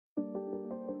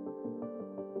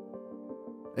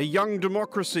A young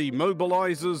democracy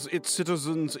mobilizes its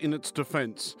citizens in its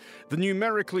defense. The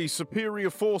numerically superior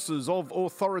forces of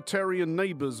authoritarian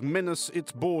neighbors menace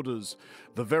its borders.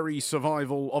 The very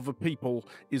survival of a people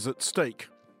is at stake.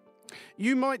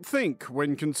 You might think,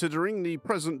 when considering the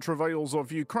present travails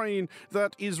of Ukraine,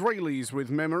 that Israelis with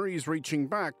memories reaching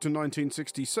back to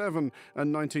 1967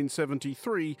 and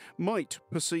 1973 might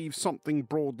perceive something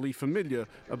broadly familiar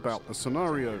about the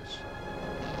scenario.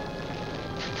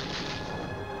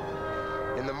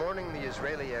 In the morning, the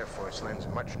Israeli Air Force lends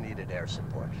much-needed air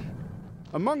support.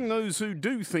 Among those who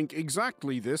do think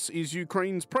exactly this is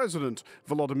Ukraine's president,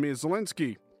 Volodymyr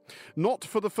Zelensky. Not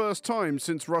for the first time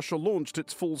since Russia launched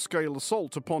its full-scale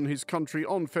assault upon his country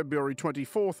on February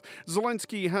 24th,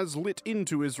 Zelensky has lit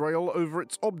into Israel over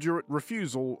its obdurate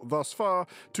refusal, thus far,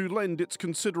 to lend its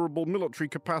considerable military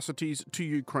capacities to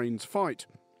Ukraine's fight.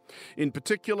 In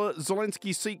particular,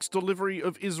 Zelensky seeks delivery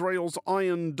of Israel's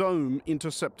Iron Dome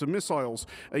interceptor missiles,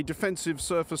 a defensive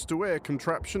surface-to-air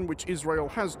contraption which Israel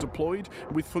has deployed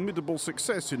with formidable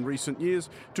success in recent years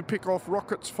to pick off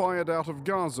rockets fired out of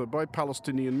Gaza by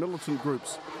Palestinian militant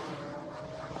groups.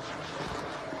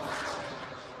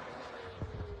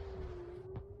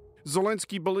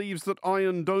 Zelensky believes that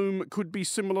Iron Dome could be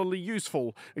similarly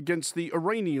useful against the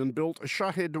Iranian-built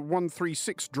Shahed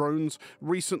 136 drones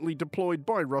recently deployed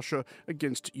by Russia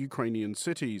against Ukrainian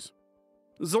cities.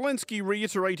 Zelensky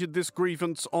reiterated this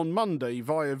grievance on Monday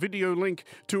via video link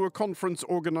to a conference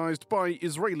organized by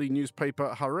Israeli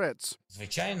newspaper Haaretz.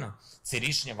 Звичайно, це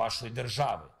рішення вашої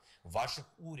держави, ваших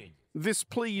урядів. This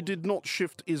plea did not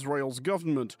shift Israel's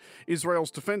government. Israel's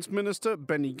defense minister,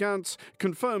 Benny Gantz,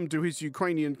 confirmed to his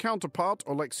Ukrainian counterpart,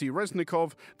 Alexei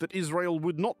Reznikov, that Israel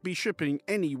would not be shipping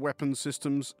any weapon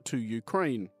systems to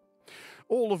Ukraine.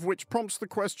 All of which prompts the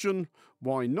question,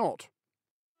 why not?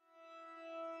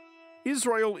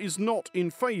 Israel is not in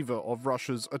favor of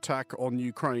Russia's attack on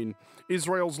Ukraine.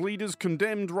 Israel's leaders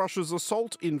condemned Russia's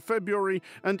assault in February,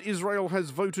 and Israel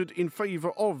has voted in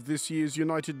favor of this year's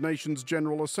United Nations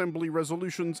General Assembly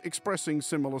resolutions expressing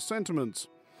similar sentiments.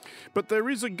 But there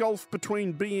is a gulf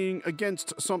between being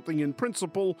against something in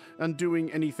principle and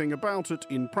doing anything about it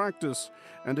in practice,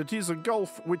 and it is a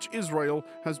gulf which Israel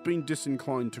has been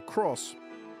disinclined to cross.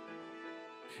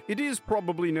 It is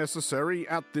probably necessary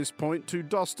at this point to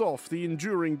dust off the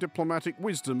enduring diplomatic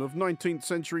wisdom of 19th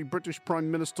century British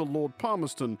Prime Minister Lord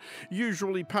Palmerston,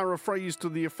 usually paraphrased to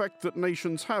the effect that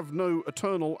nations have no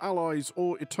eternal allies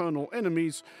or eternal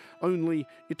enemies, only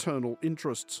eternal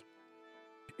interests.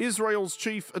 Israel's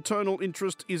chief eternal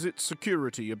interest is its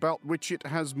security, about which it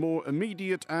has more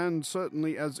immediate and,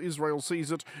 certainly as Israel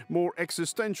sees it, more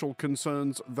existential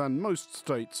concerns than most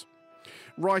states.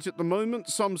 Right at the moment,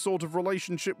 some sort of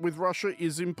relationship with Russia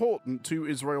is important to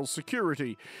Israel's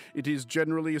security. It is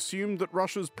generally assumed that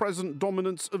Russia's present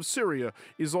dominance of Syria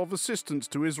is of assistance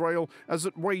to Israel as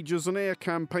it wages an air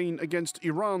campaign against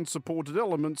Iran-supported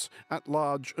elements at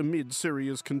large amid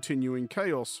Syria's continuing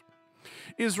chaos.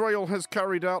 Israel has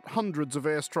carried out hundreds of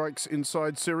airstrikes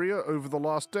inside Syria over the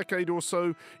last decade or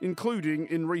so, including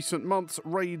in recent months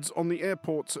raids on the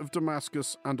airports of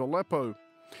Damascus and Aleppo.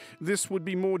 This would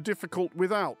be more difficult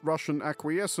without Russian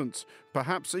acquiescence,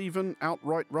 perhaps even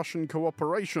outright Russian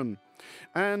cooperation.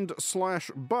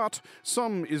 But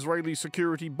some Israeli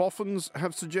security boffins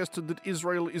have suggested that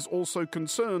Israel is also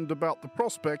concerned about the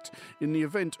prospect, in the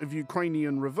event of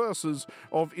Ukrainian reverses,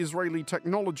 of Israeli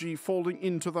technology falling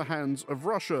into the hands of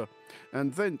Russia,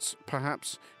 and thence,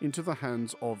 perhaps, into the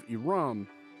hands of Iran.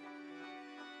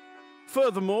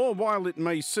 Furthermore, while it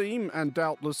may seem, and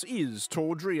doubtless is,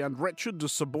 tawdry and wretched to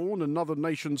suborn another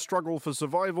nation's struggle for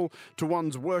survival to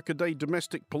one's workaday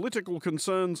domestic political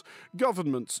concerns,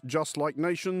 governments, just like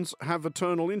nations, have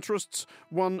eternal interests,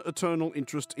 one eternal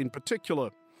interest in particular: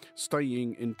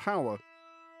 staying in power.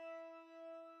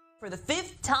 For the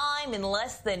fifth time in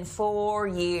less than 4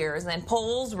 years, and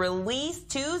polls released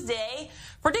Tuesday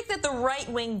predict that the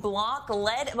right-wing bloc,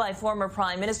 led by former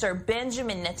Prime Minister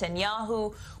Benjamin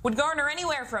Netanyahu, would garner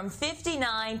anywhere from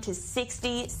 59 to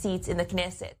 60 seats in the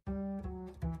Knesset.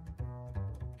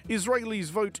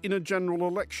 Israelis vote in a general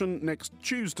election next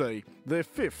Tuesday, their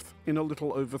fifth in a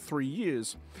little over 3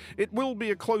 years. It will be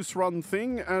a close-run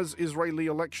thing, as Israeli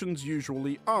elections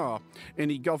usually are.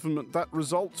 Any government that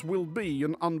results will be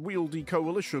an unwieldy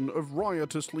coalition of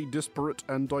riotously disparate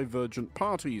and divergent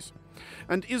parties.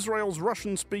 And Israel's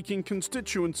Russian-speaking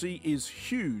constituency is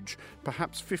huge,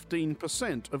 perhaps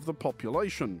 15% of the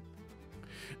population.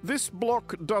 This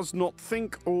bloc does not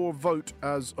think or vote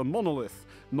as a monolith.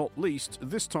 not least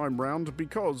this time round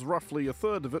because roughly a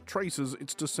third of it traces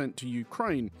its descent to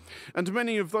Ukraine. And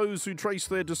many of those who trace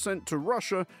their descent to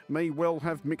Russia may well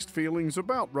have mixed feelings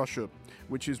about Russia,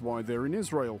 which is why they're in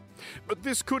Israel. But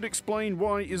this could explain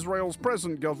why Israel's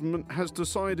present government has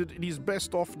decided it is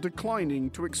best off declining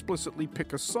to explicitly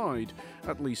pick a side,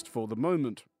 at least for the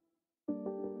moment.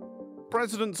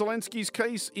 President Zelensky's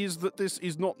case is that this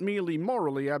is not merely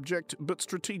morally abject, but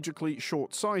strategically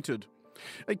short-sighted.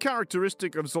 A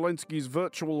characteristic of Zelensky's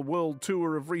virtual world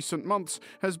tour of recent months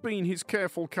has been his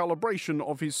careful calibration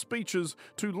of his speeches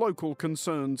to local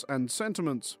concerns and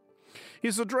sentiments.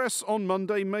 His address on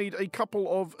Monday made a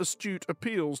couple of astute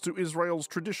appeals to Israel's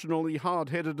traditionally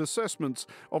hard-headed assessments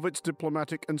of its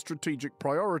diplomatic and strategic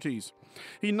priorities.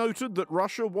 He noted that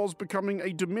Russia was becoming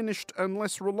a diminished and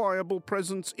less reliable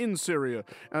presence in Syria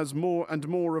as more and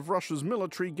more of Russia's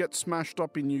military gets smashed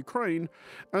up in Ukraine,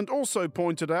 and also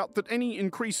pointed out that any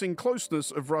increasing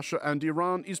closeness of Russia and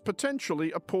Iran is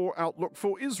potentially a poor outlook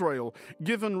for Israel,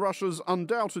 given Russia's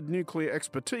undoubted nuclear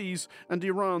expertise and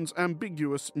Iran's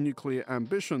ambiguous nuclear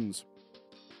ambitions.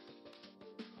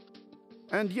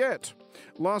 And yet,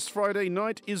 last Friday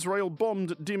night, Israel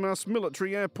bombed Dimas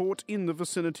military airport in the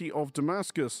vicinity of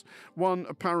Damascus. One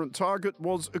apparent target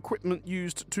was equipment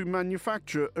used to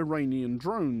manufacture Iranian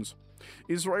drones.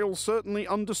 Israel certainly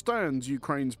understands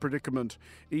Ukraine's predicament,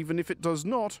 even if it does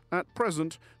not, at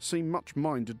present, seem much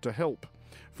minded to help.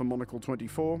 For Monocle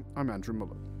 24, I'm Andrew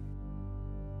Muller.